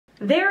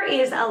There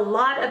is a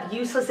lot of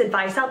useless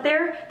advice out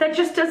there that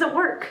just doesn't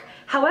work.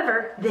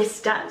 However, this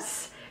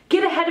does.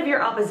 Get ahead of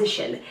your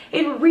opposition.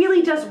 It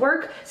really does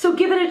work, so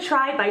give it a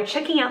try by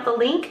checking out the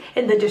link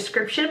in the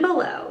description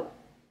below.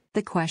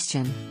 The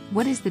question,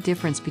 what is the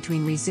difference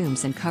between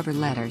resumes and cover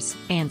letters?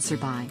 Answer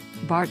by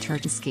Bart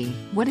Turchinsky.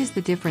 What is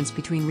the difference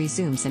between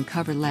resumes and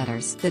cover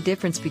letters? The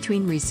difference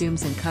between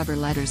resumes and cover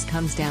letters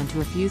comes down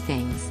to a few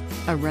things.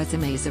 A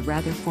resume is a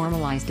rather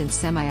formalized and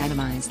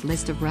semi-itemized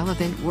list of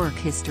relevant work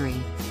history,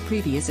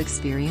 previous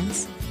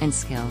experience, and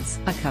skills.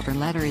 A cover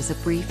letter is a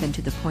brief and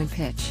to-the-point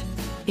pitch.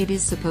 It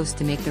is supposed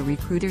to make the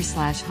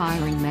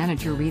recruiter/hiring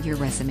manager read your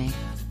resume.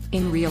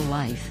 In real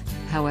life,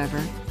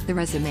 however, the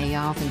resume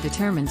often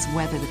determines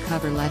whether the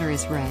cover letter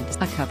is read.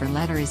 A cover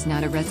letter is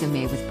not a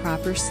resume with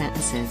proper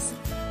sentences.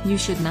 You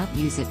should not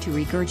use it to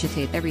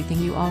regurgitate everything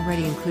you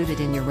already included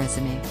in your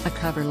resume. A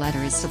cover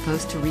letter is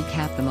supposed to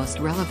recap the most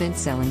relevant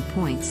selling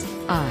points,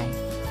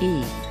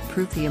 i.e.,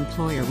 proof the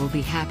employer will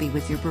be happy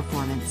with your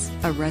performance.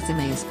 A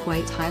resume is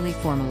quite highly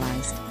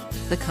formalized.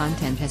 The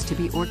content has to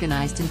be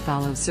organized and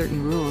follow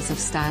certain rules of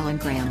style and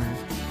grammar.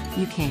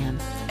 You can,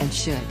 and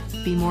should,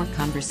 be more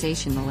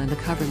conversational in the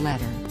cover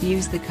letter.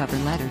 Use the cover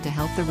letter to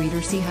help the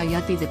reader see how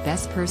you'd be the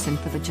best person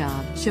for the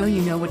job. Show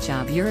you know what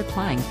job you're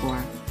applying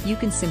for. You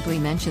can simply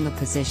mention the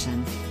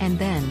position, and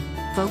then,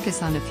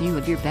 focus on a few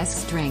of your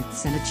best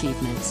strengths and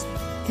achievements.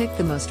 Pick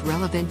the most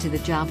relevant to the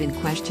job in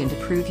question to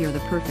prove you're the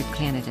perfect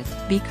candidate.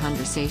 Be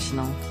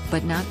conversational,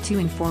 but not too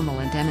informal,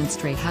 and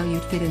demonstrate how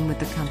you'd fit in with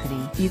the company.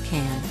 You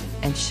can,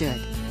 and should,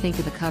 think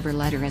of the cover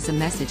letter as a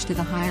message to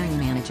the hiring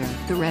manager.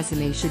 The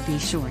resume should be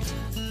short.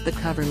 The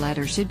cover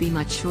letter should be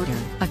much shorter.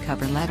 A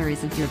cover letter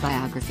isn't your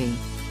biography.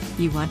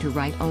 You want to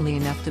write only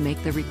enough to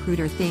make the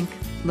recruiter think,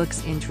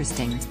 looks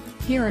interesting.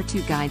 Here are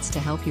 2 guides to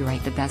help you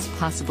write the best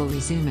possible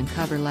resume and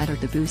cover letter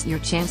to boost your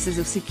chances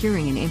of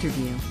securing an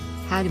interview.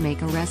 How to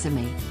make a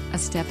resume, a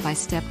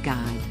step-by-step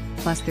guide,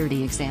 plus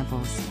 30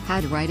 examples.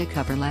 How to write a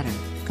cover letter,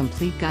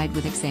 complete guide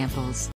with examples.